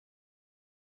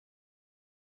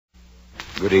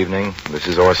Good evening. This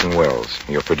is Orson Welles,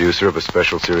 your producer of a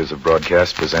special series of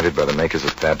broadcasts presented by the makers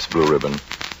of Pabst Blue Ribbon,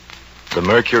 the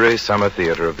Mercury Summer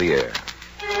Theater of the Air.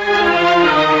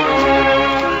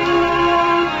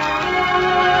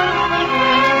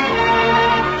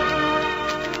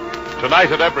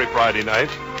 Tonight and every Friday night,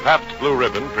 Pabst Blue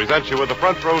Ribbon presents you with a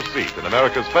front row seat in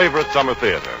America's favorite summer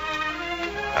theater.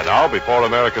 And now, before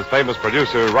America's famous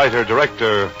producer, writer,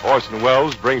 director, Orson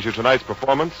Welles brings you tonight's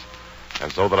performance,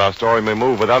 and so that our story may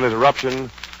move without interruption,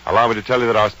 allow me to tell you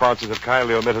that our sponsors have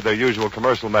kindly omitted their usual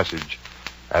commercial message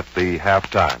at the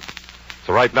halftime.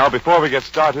 So right now, before we get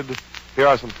started, here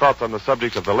are some thoughts on the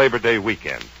subject of the Labor Day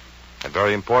weekend. And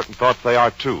very important thoughts they are,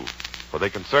 too, for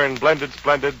they concern blended,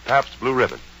 splendid Pabst Blue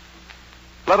Ribbon.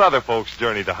 Let other folks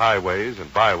journey to highways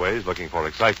and byways looking for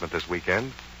excitement this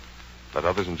weekend. Let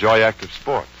others enjoy active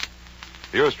sports.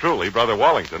 Yours truly, Brother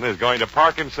Wallington, is going to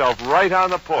park himself right on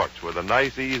the porch with a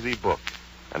nice, easy book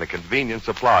and a convenient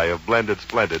supply of blended,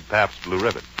 splendid Pabst Blue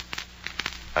Ribbon.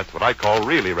 That's what I call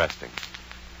really resting.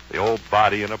 The old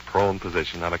body in a prone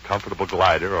position on a comfortable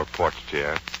glider or porch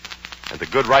chair, and the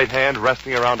good right hand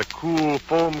resting around a cool,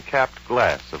 foam-capped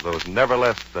glass of those never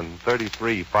less than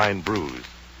 33 fine brews.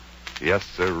 Yes,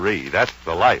 sirree, that's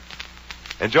the life.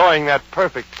 Enjoying that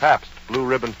perfect Pabst Blue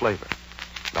Ribbon flavor.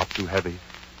 Not too heavy,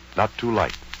 not too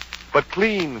light, but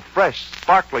clean, fresh,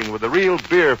 sparkling with the real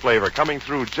beer flavor coming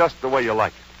through just the way you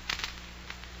like it.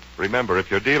 Remember,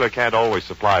 if your dealer can't always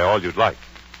supply all you'd like,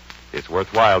 it's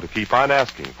worthwhile to keep on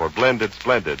asking for blended,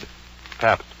 splendid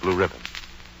Pabst Blue Ribbon.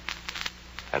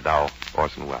 And now,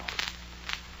 Orson Welles.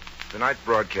 Tonight's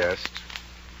broadcast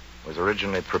was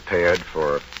originally prepared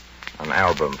for an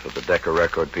album for the Decca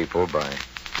record people by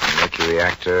a Mercury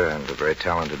actor and a very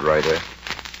talented writer,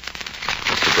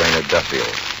 Mr. Brainerd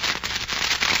Duffield.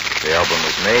 The album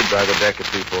was made by the Decca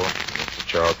people, Mr.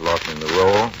 Charles Lawton in the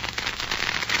role.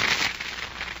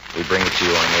 We bring it to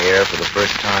you on the air for the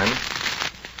first time.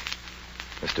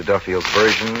 Mr. Duffield's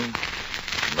version,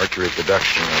 Mercury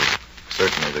production of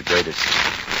certainly the greatest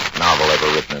novel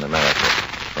ever written in America,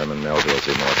 Herman Melville's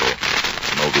immortal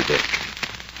Moby Dick.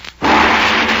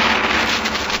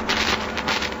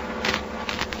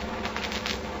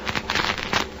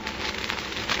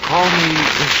 Call me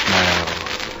Ishmael.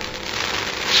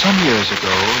 Some years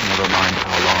ago, never mind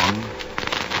how long,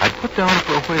 I'd put down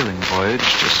for a whaling voyage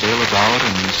to sail about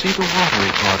and see the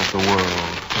watery part of the world.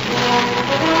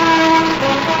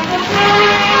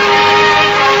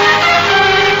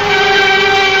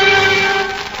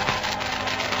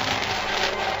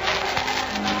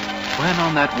 When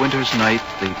on that winter's night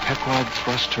the Pequod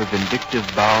thrust her vindictive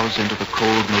bows into the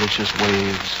cold, malicious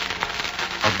waves,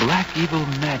 a black evil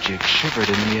magic shivered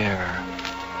in the air.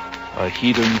 A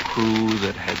heathen crew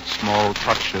that had small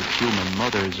touch of human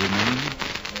mothers in them,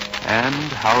 and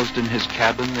housed in his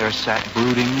cabin there sat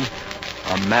brooding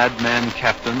a madman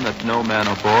captain that no man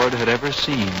aboard had ever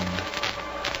seen.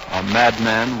 A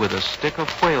madman with a stick of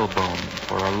whalebone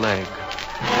for a leg.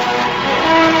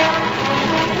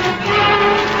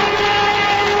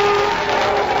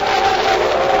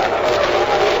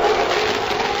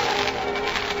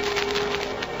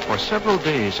 For several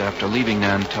days after leaving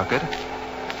Nantucket,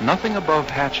 nothing above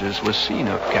hatches was seen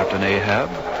of Captain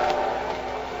Ahab.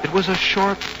 It was a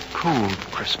short, cold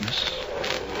Christmas.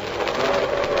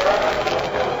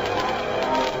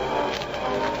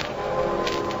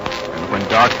 And when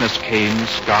darkness came,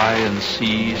 sky and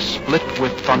sea split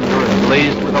with thunder and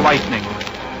blazed with the lightning.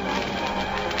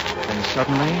 Then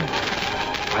suddenly,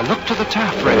 I looked to the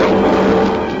taffrail.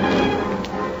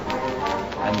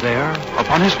 And there,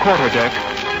 upon his quarterdeck,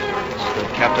 stood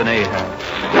Captain Ahab.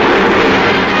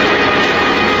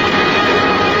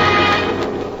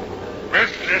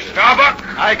 Mr. Starbuck?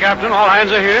 Hi, Captain. All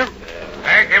hands are here.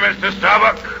 Thank you, Mr.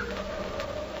 Starbuck.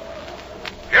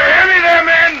 You hear me there,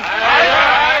 men?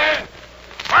 Aye.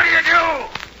 What do you do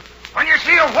when you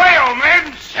see a whale,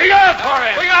 men? Sing out for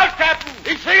him. Sing out,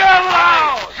 Captain. Sing out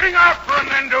loud. Sing out for him,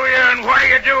 then, do you? And what do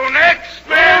you do next,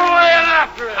 men? Away and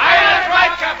after it. Aye, that's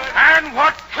right, Captain. And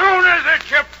what tune is it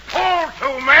you pull to,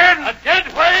 men? A dead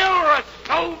whale or a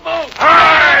stowboat?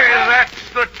 Aye, that's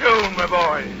the tune, my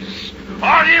boys.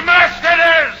 All ye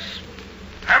mastheaders,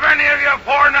 have any of you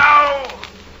for now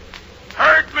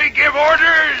heard me give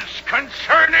orders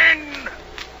concerning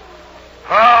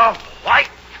a white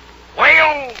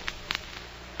whale?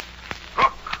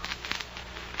 Look.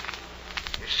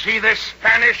 You see this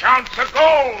Spanish ounce of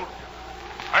gold?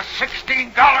 A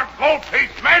 $16 gold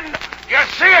piece, men. You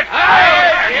see it?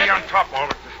 Aye. And on top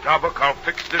of it, Mr. Starbuck, I'll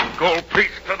fix this gold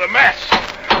piece to the mess.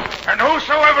 And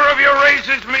whosoever of you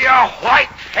raises me a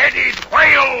white-headed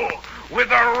whale with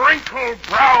a wrinkled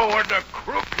brow and a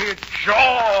crooked mighty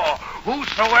jaw.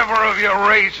 Whosoever of you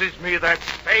raises me that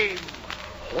same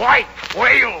white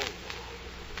whale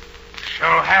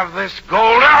shall have this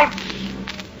gold ounce.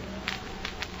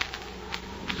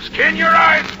 Skin your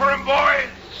eyes for him,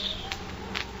 boys.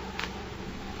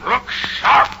 Look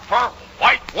sharp for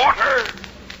white water.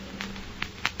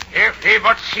 If he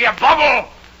but see a bubble,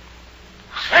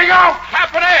 sing out,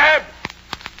 Captain Ahab.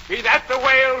 Be that the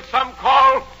whale some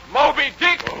call Moby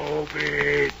Dick?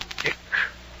 Moby Dick.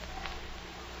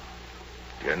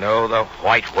 Do you know the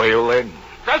white whale, then?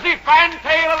 Does he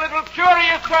fantail a little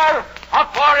curious, sir,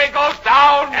 before he goes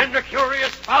down? And the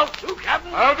curious spout, too,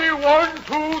 Captain? Have he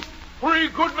 1, 2, 3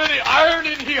 good many iron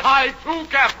in he hide, too,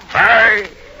 Captain? Aye.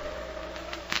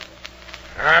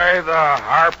 Aye, the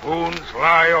harpoons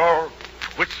lie all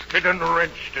twisted and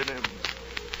wrenched in him.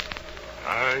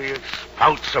 Aye, his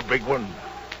spout's a big one,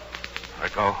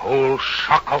 like a whole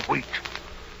shock of wheat,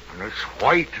 and as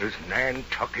white as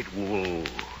Nantucket wool.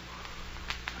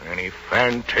 And he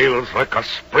fantails like a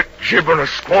split jib in a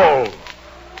squall.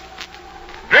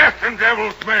 Death and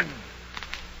devil's men.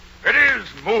 It is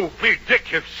Moby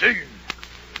Dick you've seen.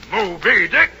 Moby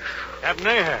Dick. Captain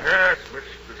Ahab. Yes,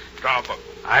 Mr. Starbuck.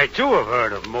 I, too, have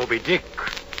heard of Moby Dick.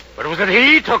 But was it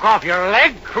he took off your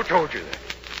leg? Who told you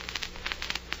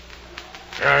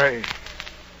that?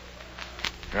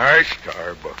 Aye,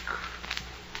 Starbuck.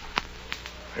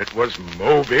 It was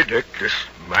Moby Dick that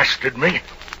masted me.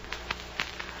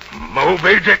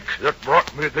 Moby Dick that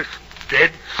brought me this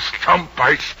dead stump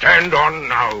I stand on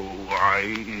now.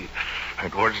 Aye,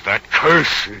 it was that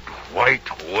cursed white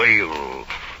whale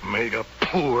made a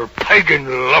poor pagan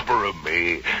lubber of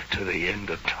me to the end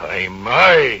of time.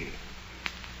 Aye.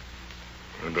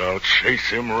 And I'll chase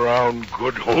him round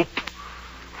Good Hope,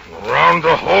 round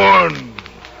the Horn,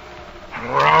 and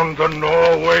round the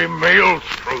Norway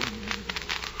Maelstrom,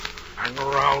 and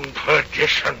round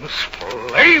perdition's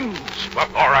flames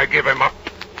before I give him up.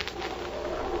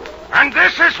 And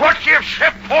this is what you've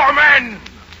shipped for, men,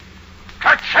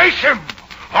 to chase him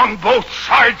on both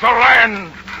sides of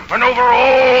land and over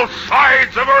all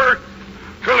sides of earth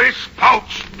till he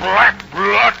spouts black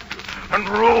blood and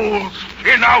rolls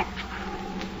fin out.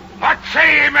 What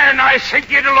say ye, men? I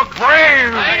think ye to look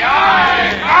brave. Aye,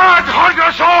 aye. God hunt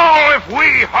us all if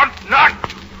we hunt not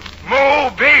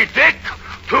Moby Dick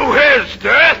to his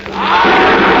death.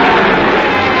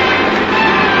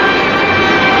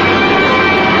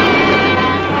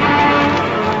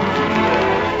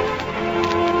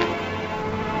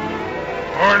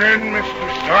 Morning,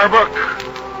 Mr. Starbuck.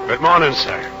 Good morning,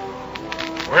 sir.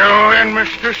 Well, then,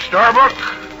 Mr. Starbuck,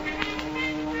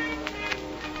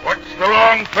 what's the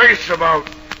long face about?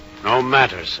 No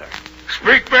matter, sir.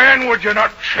 Speak, man, would you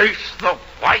not chase the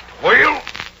white whale?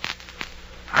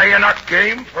 Are you not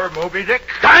game for Moby Dick?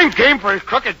 I'm game for his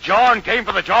crooked jaw and game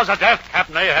for the jaws of death,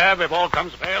 Captain Ahab, if all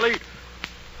comes fairly.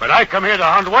 But I come here to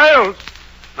hunt whales,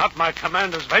 not my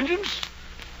commander's vengeance.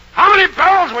 How many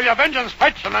barrels will your vengeance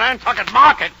fetch in the Nantucket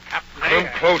market, Captain Come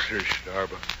Ahab? closer,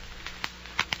 Starbuck.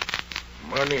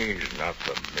 Money's not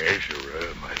the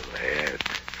measure, my lad.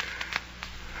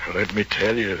 Let me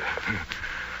tell you,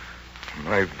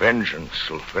 my vengeance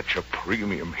will fetch a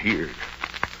premium here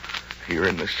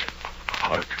in this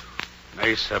heart.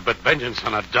 Nay, sir, but vengeance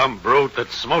on a dumb brute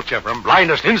that smote you from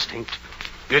blindest instinct.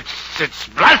 It's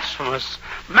blasphemous.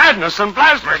 Madness and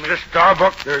blasphemy. Mr.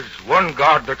 Starbuck, there's one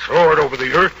God that's Lord over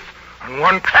the earth and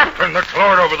one captain that's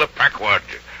Lord over the Pequod.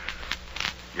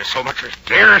 You so much as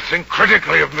dare think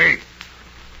critically of me.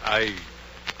 I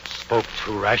spoke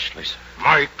too rashly, sir.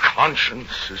 My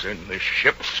conscience is in this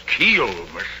ship's keel,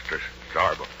 Mr.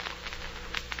 Starbuck.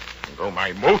 And though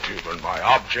my motive and my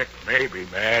object may be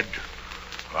mad,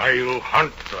 I'll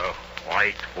hunt the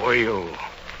white whale.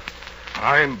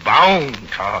 I'm bound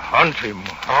to hunt him,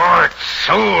 heart,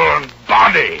 soul, and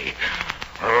body.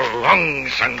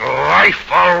 Lungs and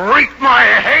life, I'll wreak my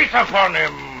hate upon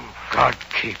him. God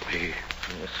keep me.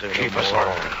 Keep us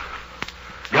all.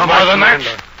 No more than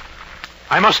that.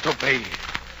 I must obey.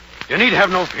 You need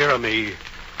have no fear of me.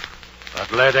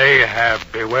 But let Ahab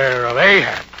beware of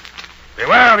Ahab.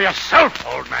 Beware of yourself,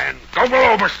 old man. Go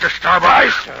below, Mr. Starbuck.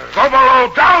 Aye, sir. Go below,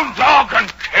 down, dog, and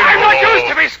kill. I'm not used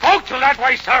to be spoke to that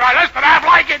way, sir. I less than half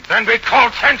like it. Then be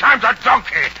called 10 times a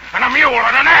donkey, and a mule,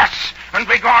 and an ass, and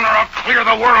be gone, or I'll clear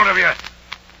the world of you.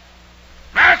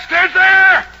 Masters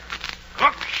there!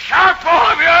 Look sharp,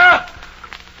 all of you!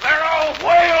 There are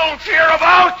whales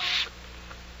hereabouts.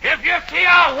 If you see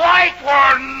a white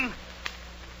one,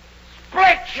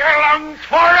 split your lungs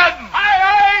for him. Aye,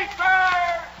 aye,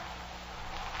 sir!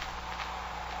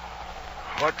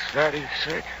 What's that he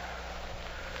said?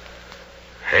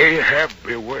 Ahab,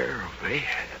 beware of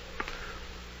Ahab.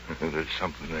 There's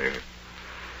something there.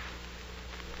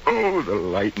 Oh, the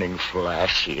lightning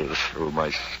flashes through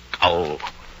my skull.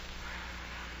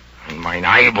 And mine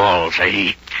eyeballs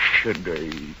ache and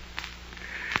ache.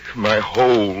 My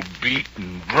whole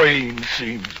beaten brain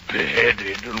seems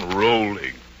beheaded and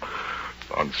rolling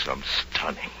on some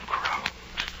stunning ground.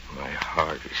 My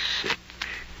heart is sick.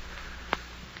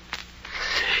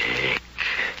 Sick.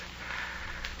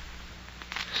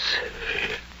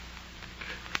 Sick.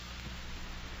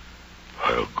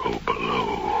 I'll go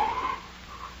below.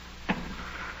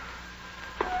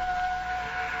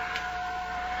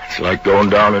 It's like going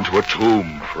down into a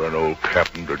tomb for an old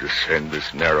captain to descend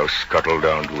this narrow scuttle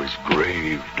down to his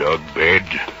grave-dug bed.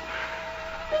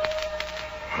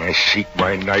 I seek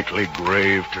my nightly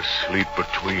grave to sleep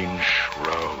between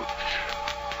shrouds.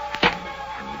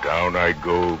 And down I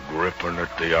go, gripping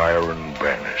at the iron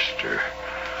banister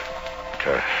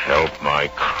to help my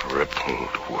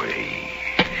crippled way.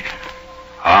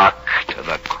 Hark to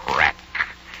the crack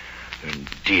and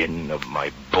din of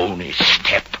my bony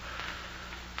step.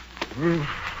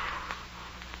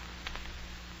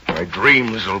 My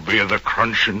dreams will be of the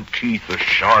crunching teeth of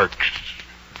sharks.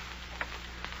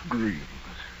 Dreams.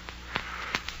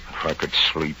 If I could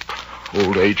sleep,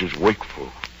 old age is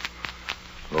wakeful.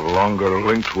 The longer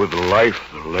linked with life,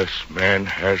 the less man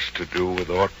has to do with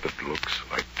aught that looks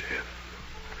like death.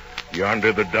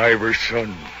 Yonder the diver's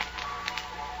sun,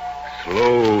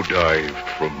 slow dived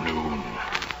from noon,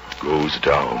 goes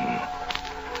down.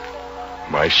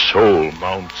 My soul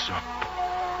mounts up.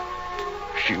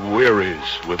 She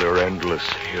wearies with her endless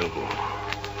hill.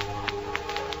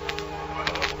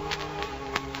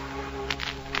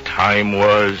 Time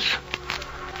was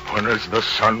when as the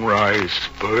sunrise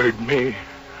spurred me,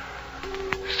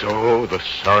 so the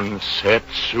sunset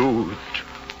soothed.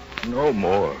 No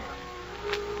more.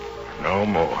 No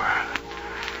more.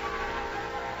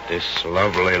 This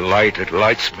lovely light, it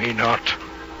lights me not.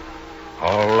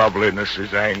 All loveliness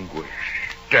is anguish.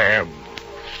 Damned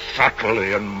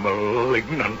subtly and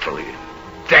malignantly.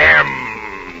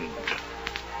 Damned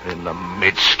in the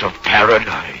midst of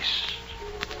paradise.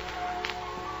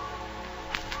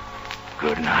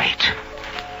 Good night.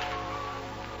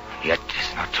 Yet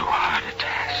 'tis not too hard a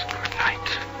task. Good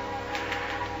night.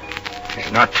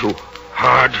 'Tis not too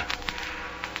hard.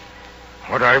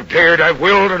 What I've dared, I've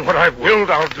willed, and what I've willed,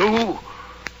 I'll do.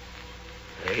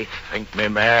 They think me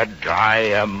mad. I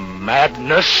am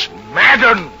madness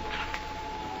maddened.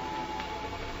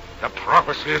 The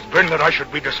prophecy has been that I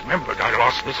should be dismembered. I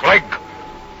lost this leg.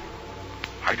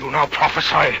 I do now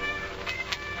prophesy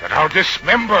that I'll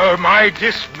dismember my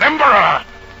dismemberer.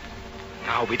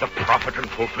 Now be the prophet and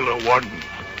fulfiller one.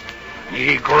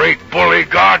 Ye great bully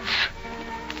gods,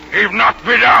 heave knocked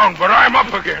me down, but I'm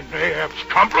up again. Ahab's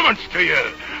compliments to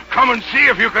you. Come and see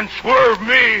if you can swerve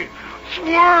me.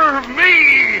 Swerve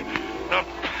me! The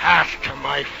path to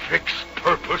my fixed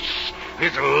purpose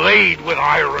is laid with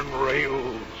iron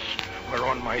rails,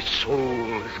 whereon my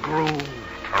soul is grooved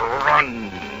to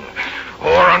run,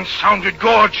 o'er unsounded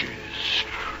gorges,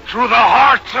 through the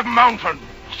hearts of mountains,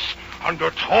 under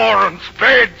torrents'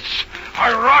 beds,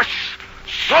 I rush,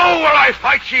 so will I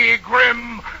fight ye,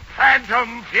 grim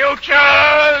phantom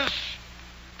futures!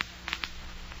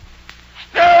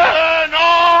 Sterno!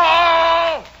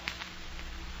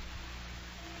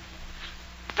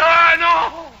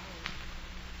 Sterno!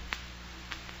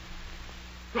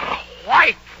 The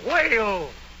white whale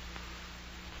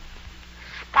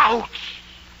spouts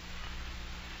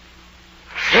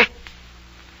thick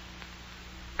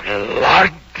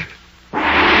blood.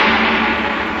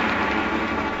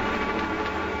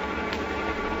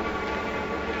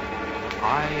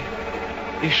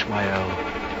 I,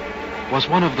 Ishmael, was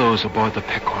one of those aboard the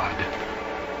Pequod.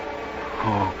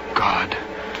 Oh, God,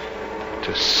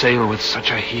 to sail with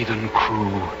such a heathen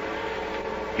crew.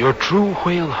 Your true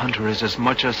whale hunter is as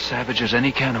much a savage as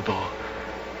any cannibal,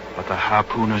 but the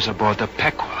harpooners aboard the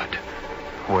Pequod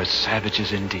were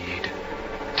savages indeed.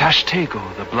 Tashtego,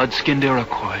 the blood-skinned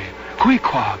Iroquois,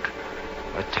 Queequeg,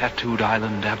 a tattooed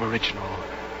island aboriginal,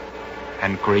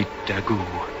 and Great Daggoo,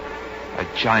 a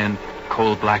giant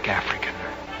coal-black African.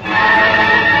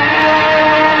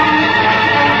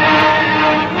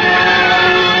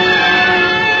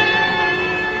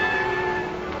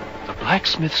 The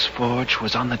blacksmith's forge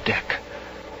was on the deck,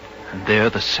 and there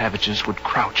the savages would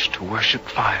crouch to worship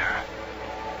fire.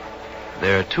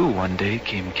 There, too, one day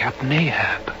came Captain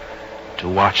Ahab to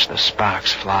watch the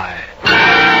sparks fly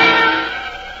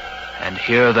and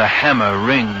hear the hammer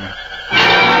ring.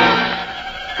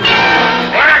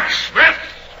 Blacksmith!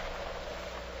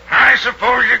 I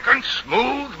suppose you can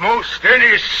smooth most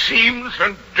any seams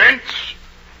and dents,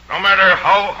 no matter matter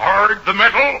how hard the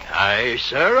metal? Aye,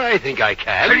 sir, I think I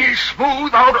can. Can ye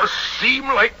smooth out a seam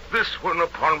like this one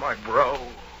upon my brow?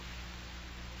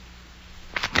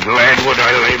 Glad would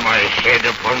I lay my head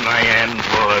upon thy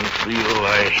anvil and feel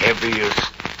thy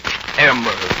heaviest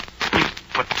hammer beat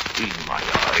between my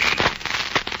eyes.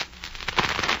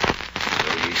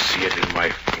 So ye see it in my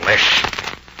flesh.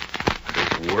 It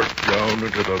is worked down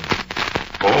into the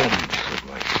bones of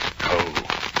my skull.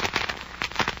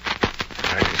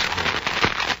 That is all.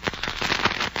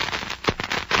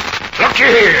 Look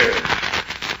here.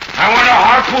 I want a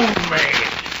harpoon made.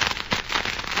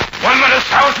 One that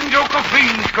 1,000 yoke of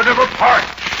fiends could never part.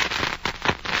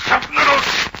 Something that'll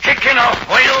stick in a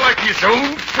whale like his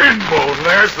own fin bone.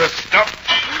 There's the stuff.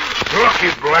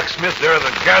 Lucky blacksmith, there are the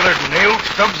gathered nail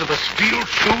stubs of the steel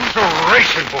shoes of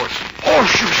racing horses.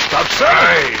 Horseshoe stuff, sir?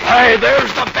 Aye. Aye, there's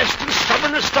the best and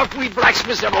stubbornest stuff we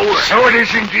blacksmiths ever worked. So it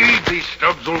is indeed. These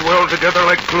stubs will weld together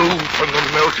like glue from the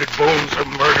melted bones of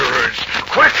murderers.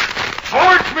 Quick,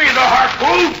 forge me the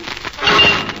harpoon.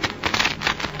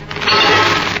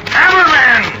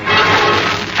 Hammerman!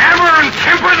 Hammer and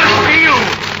temper the steel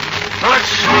till it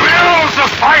smells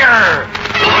of fire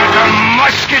like a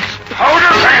musket's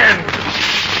powder pan.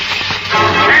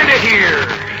 Hand it here.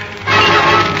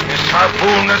 This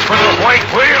harpoon is for the white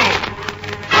whale.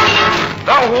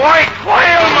 The white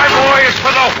whale, my boy, is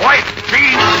for the white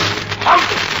fiend's hump.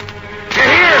 You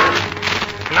hear?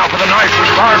 Now for the knife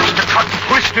with barbs to cut and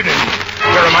twist it in.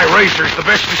 Here are my razors, the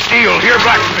best of steel. Here,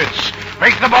 blacksmiths.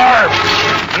 Make the barbs,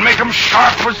 and make them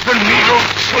sharp as the needle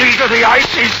sleet of the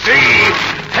icy sea.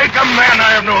 Take a man,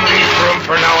 I have no need for him,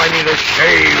 for now I neither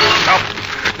shave, chop,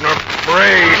 nor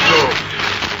braid, so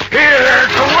here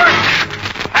to work.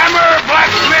 Hammer,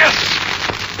 blacksmiths,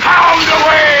 pound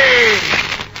away.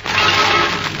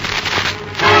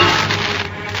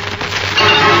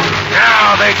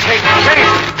 Now they take shape.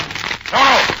 No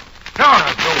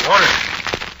water.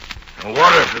 No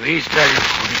water for these daggers.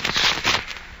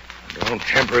 Don't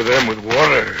temper them with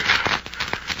water.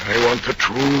 I want the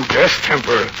true death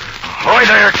temper. Ahoy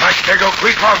there, Tashtego,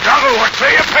 Queequeg, Doggle, what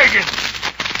say you, pagans?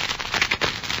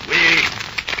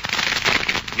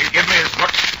 You give me as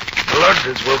much blood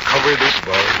as will cover this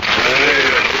bar.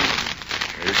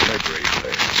 Here's my brave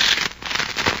lads.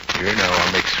 Here now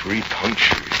I'll make 3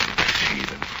 punctures in the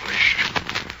seething flesh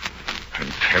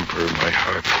and temper my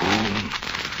harpoon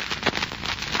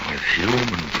with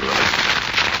human blood.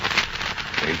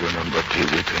 Ego non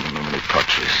baptisite in nomine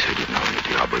Patris et in nomine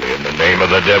Diaboli, in the name of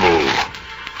the devil,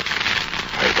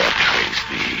 I baptize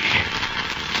thee.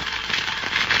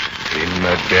 In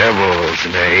the devil's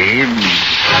name.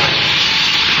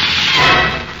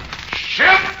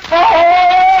 Ship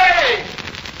ahoy!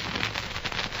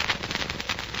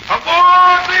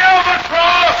 Aboard the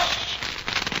Albatross!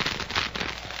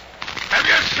 Have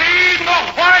you seen the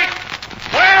white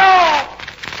whale?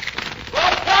 The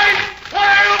white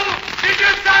whale! Did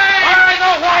you say? Why,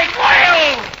 the white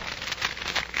whale!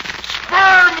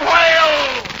 Sperm whale!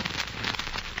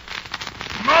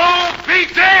 Moby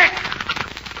Dick!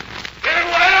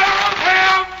 Beware of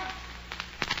him!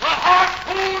 The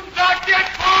harpoon's not yet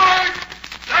forged!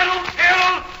 That'll kill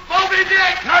Moby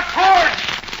Dick! Not forged!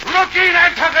 Looking,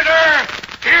 Antipater!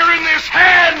 Here in this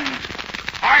hand,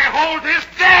 I hold his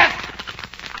death!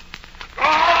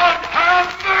 God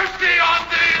have mercy on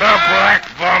thee! The black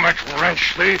vomit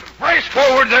wrench thee! Race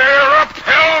forward there, up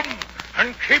him,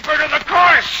 and keep her to the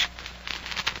course!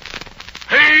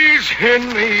 He's in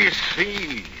these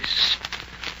seas.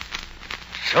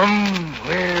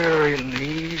 Somewhere in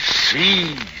these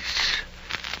seas.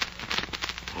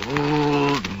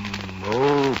 Old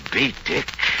Moby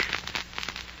Dick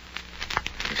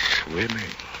is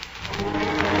swimming.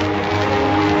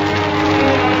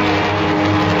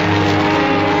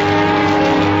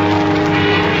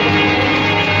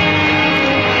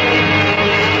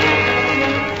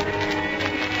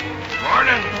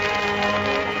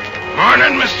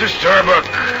 Morning, Mr. Starbuck.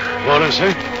 Morning,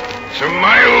 sir. It's a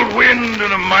mild wind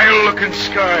and a mild-looking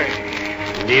sky.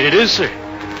 Indeed it is, sir.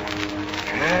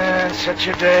 And such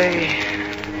a day.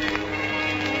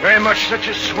 Very much such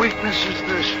a sweetness as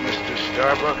this, Mr.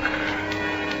 Starbuck.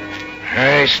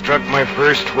 I struck my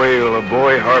first whale, a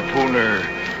boy harpooner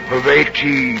of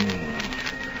 18,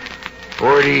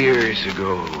 40 years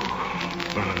ago.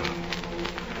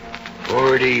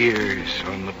 40 years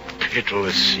on the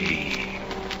pitiless sea.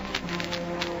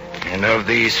 And of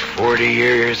these 40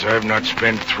 years, I've not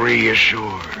spent 3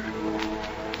 ashore.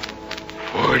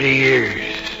 40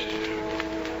 years.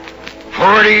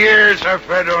 40 years I've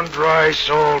fed on dry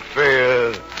salt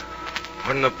fare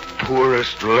when the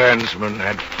poorest landsman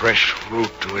had fresh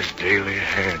fruit to his daily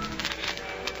hands.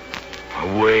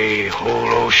 Away, whole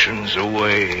oceans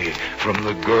away from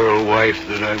the girl wife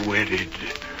that I wedded.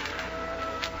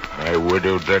 I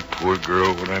widowed that poor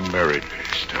girl when I married her,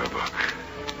 Starbuck.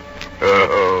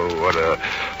 Oh, what a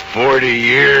 40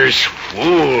 years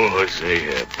fool has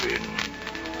Ahab been.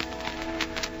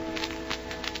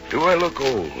 Do I look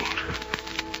old?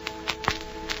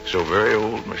 So very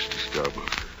old, Mr.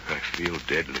 Starbuck. I feel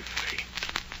deadly faint.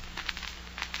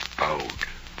 Bowed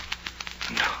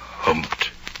and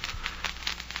humped.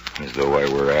 As though I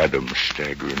were Adam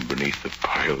staggering beneath the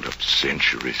piled-up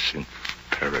centuries since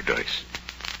paradise.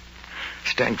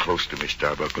 Stand close to me,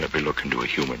 Starbuck, and let me look into a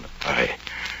human eye.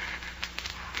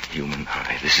 Human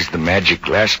eye. This is the magic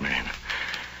glass, man.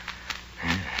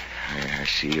 I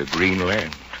see a green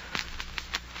land.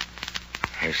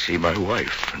 I see my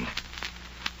wife and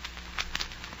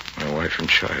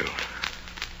child.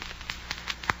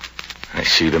 I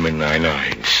see them in thine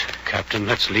eyes. Captain,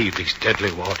 let's leave these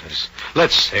deadly waters.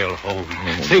 Let's sail home.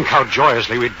 Think how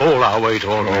joyously we'd bowl our way to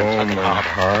old Nantucket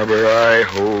harbor. Aye,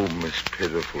 home is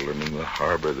pitiful, and in the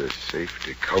harbor there's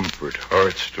safety, comfort,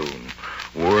 hearthstone,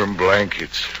 warm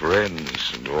blankets,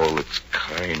 friends, and all that's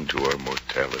kind to our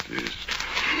mortalities.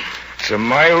 It's a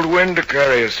mild wind to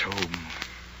carry us home.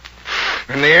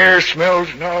 And the air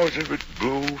smells now as if it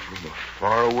blew from a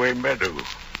faraway meadow.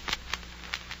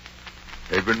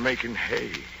 They've been making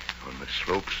hay on the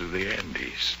slopes of the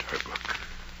Andes, Starbuck.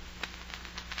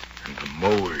 And the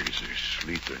mowers are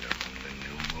sleeping on the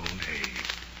new mown hay.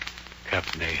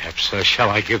 Captain Ahab, sir, shall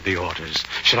I give the orders?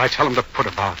 Should I tell him to put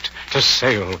about, to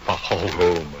sail for home?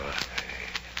 Home,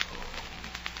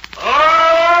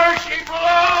 Oh, she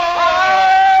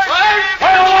blows!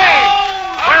 Where away?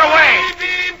 Where away?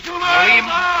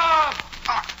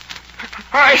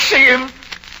 I see him.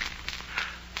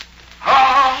 A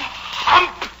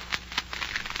hump.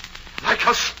 Like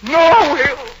a snow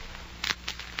hill.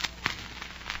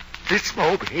 It's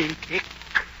Moby, Dick.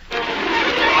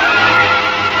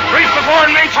 Reef before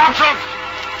and main topsail.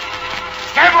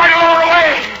 Stand right along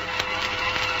away.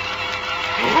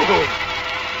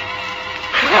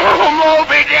 Oh,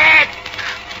 Moby Dick.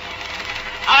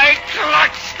 I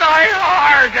clutched thy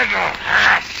heart as a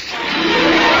hash.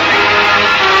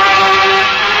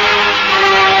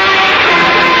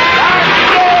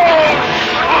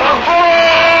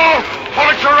 Pull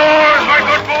at your oars, my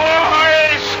good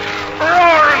boys.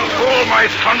 Roar and pull, my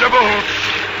thunderbolts.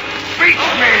 Beat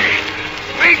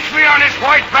me on his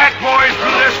white back, boys.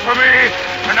 Do this for me,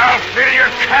 and I'll fill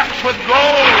your caps with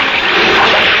gold.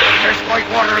 There's white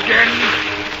water again.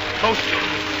 Close.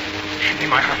 Give me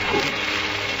my harpoon.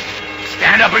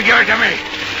 Stand up and give it to me.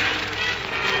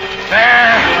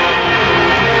 There.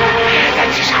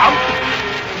 That's his hump.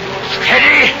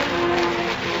 Steady.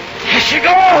 Here she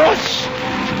goes.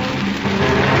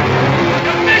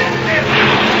 You missed him.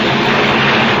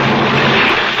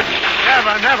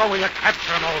 Never will you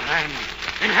capture him, old man.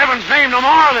 In heaven's name, no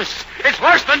more of this. It's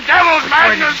worse than devil's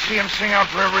madness. Why did you see him sing out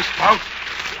for every spout?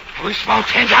 We spout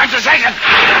 10 times a second.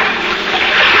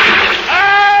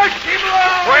 Ah, she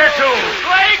blows. Where to?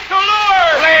 Straight to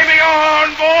lure. Lay me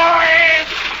on, boys.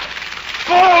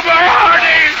 Pull my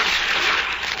hearties.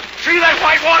 See that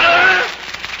white water?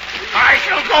 I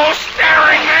shall go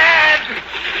staring mad.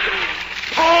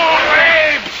 Pull,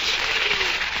 waves.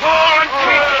 Pull and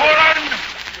keep pulling.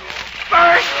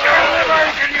 Burst your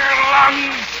livers and your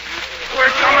lungs.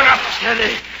 We're coming up.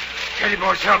 Steady. Steady,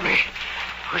 boys, help me.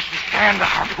 Where's the stand the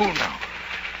harpoon now?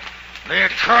 The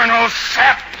eternal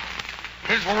sap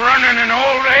is running in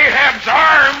old Ahab's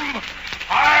arm.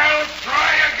 I'll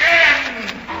try again.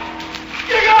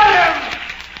 You got him.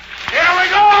 Here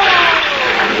we go.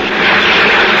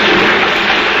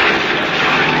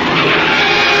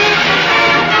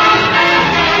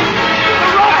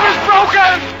 The rope is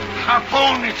broken.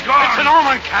 Harpoon, it's gone. It's an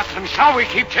omen, Captain. Shall we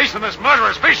keep chasing this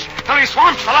murderous fish till he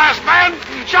swamps the last man?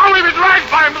 Shall we be dragged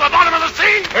by him to the bottom of the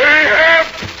sea? Ahab!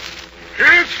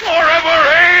 It's forever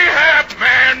Ahab,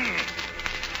 man!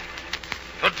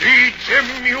 The deed's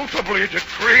immutably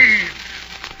decreed,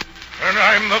 and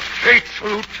I'm the faithful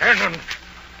lieutenant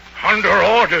under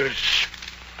orders.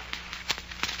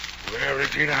 Where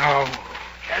is he now?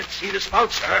 Can't see the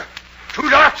spout, sir. Too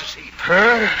dark to see.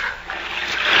 Huh?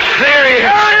 There he is!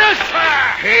 There he is, sir!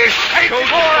 He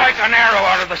shoots like an arrow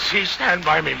out of the sea. Stand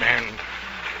by me, man.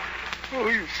 Oh,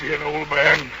 you see an old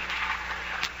man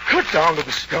cut down to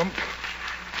the stump,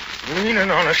 leaning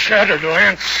on a shattered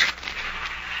lance.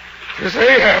 'Tis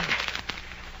Ahab.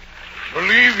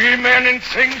 Believe ye men in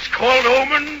things called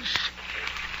omens?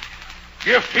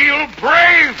 You feel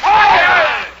brave.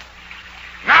 Oh!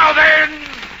 Now then,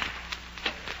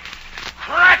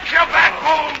 crack your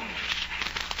backbones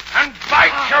and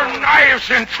bite your knives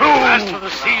in two. The rest of the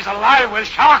sea's alive with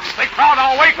sharks. They crowd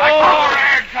all wake like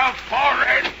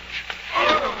Forage.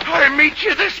 I meet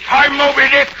you this time, Moby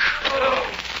Dick.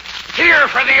 Here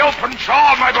for the open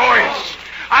jaw, my boys.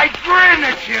 I grin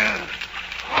at you.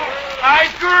 I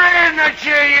grin at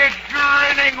you, you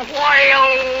grinning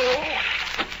whale.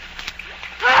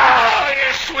 Ah,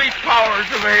 you sweet powers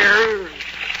of air.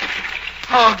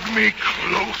 Hug me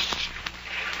close.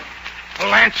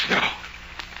 Lance now.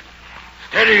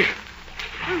 Steady.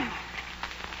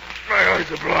 My eyes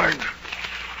are blind.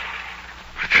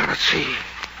 I cannot see.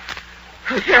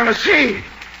 I cannot see.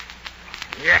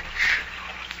 Yet.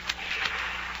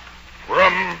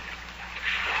 From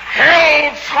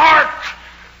hell's heart,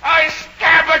 I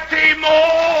stab at thee,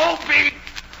 Moby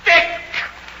Dick.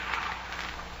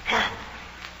 For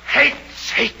hate's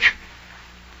sake,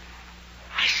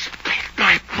 I spit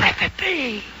my breath at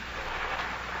thee.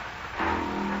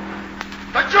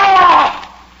 The jaw!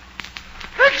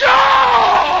 The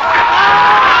jaw!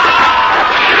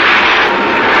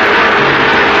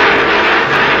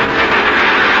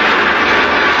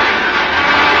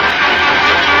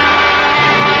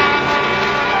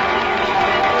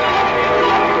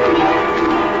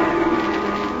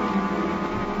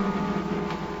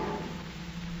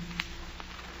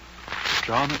 The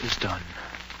drama is done.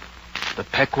 The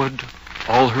Pequod,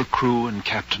 all her crew and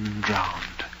captain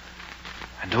drowned.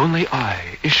 And only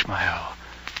I, Ishmael,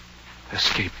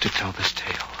 escaped to tell this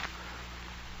tale.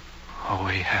 Oh,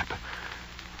 Ahab,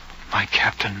 my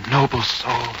captain, noble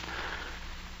soul,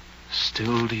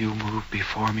 still do you move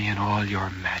before me in all your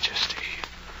majesty.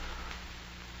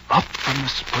 Up from the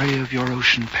spray of your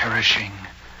ocean perishing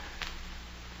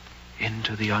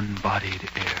into the unbodied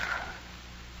air.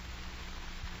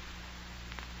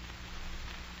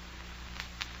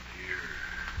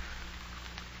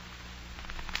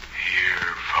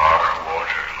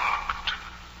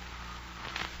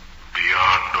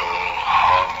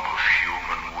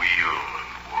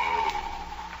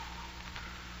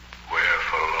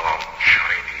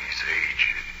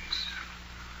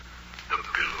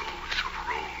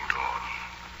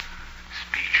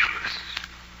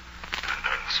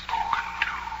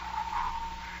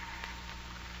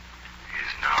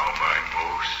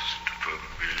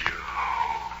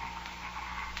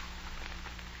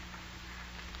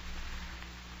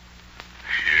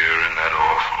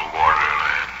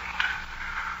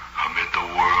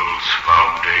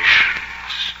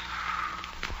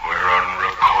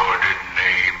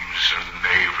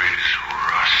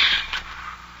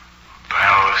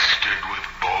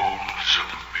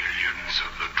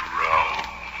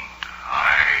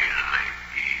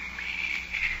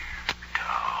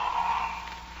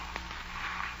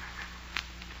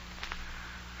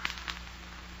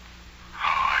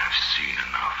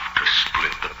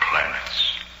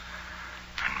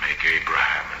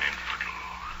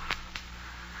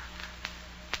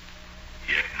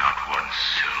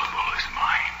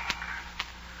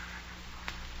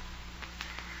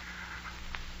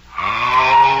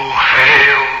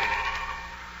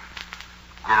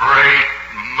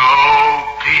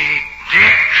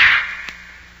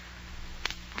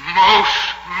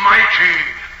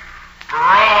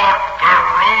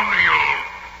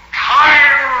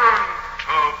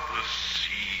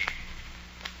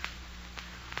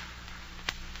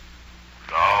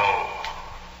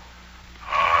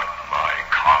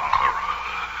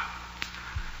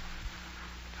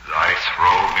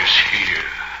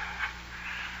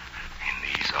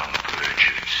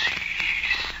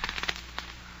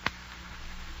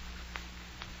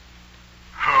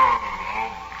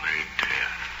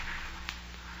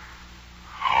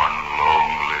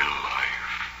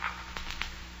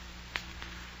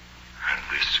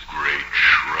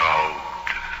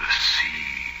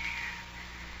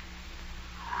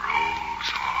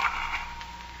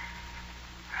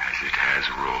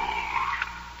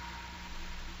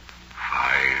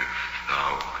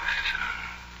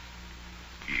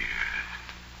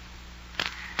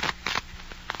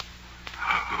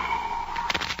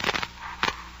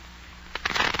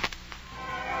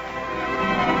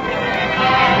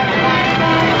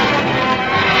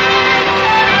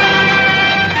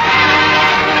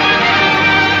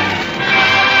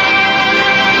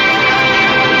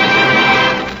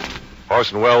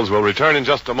 Orson Welles will return in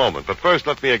just a moment, but first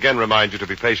let me again remind you to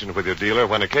be patient with your dealer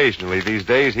when occasionally these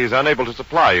days he is unable to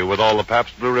supply you with all the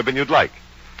Pabst Blue Ribbon you'd like.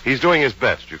 He's doing his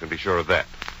best, you can be sure of that.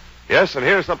 Yes, and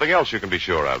here's something else you can be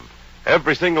sure of.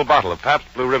 Every single bottle of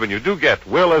Pabst Blue Ribbon you do get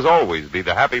will, as always, be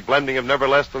the happy blending of never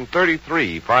less than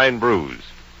 33 fine brews.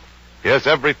 Yes,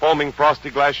 every foaming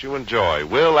frosty glass you enjoy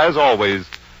will, as always,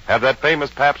 have that famous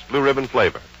Pabst Blue Ribbon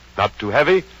flavor. Not too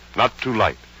heavy, not too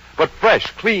light, but fresh,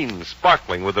 clean,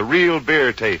 sparkling, with a real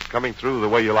beer taste coming through the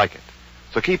way you like it.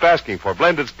 So keep asking for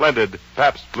Blended Splendid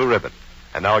Pabst Blue Ribbon.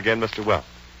 And now again, Mr. Wells.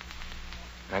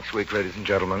 Next week, ladies and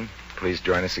gentlemen, please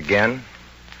join us again.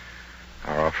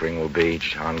 Our offering will be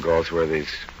John Galsworthy's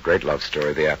great love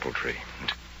story, The Apple Tree.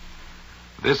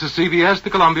 This is CBS, the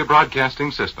Columbia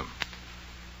Broadcasting System.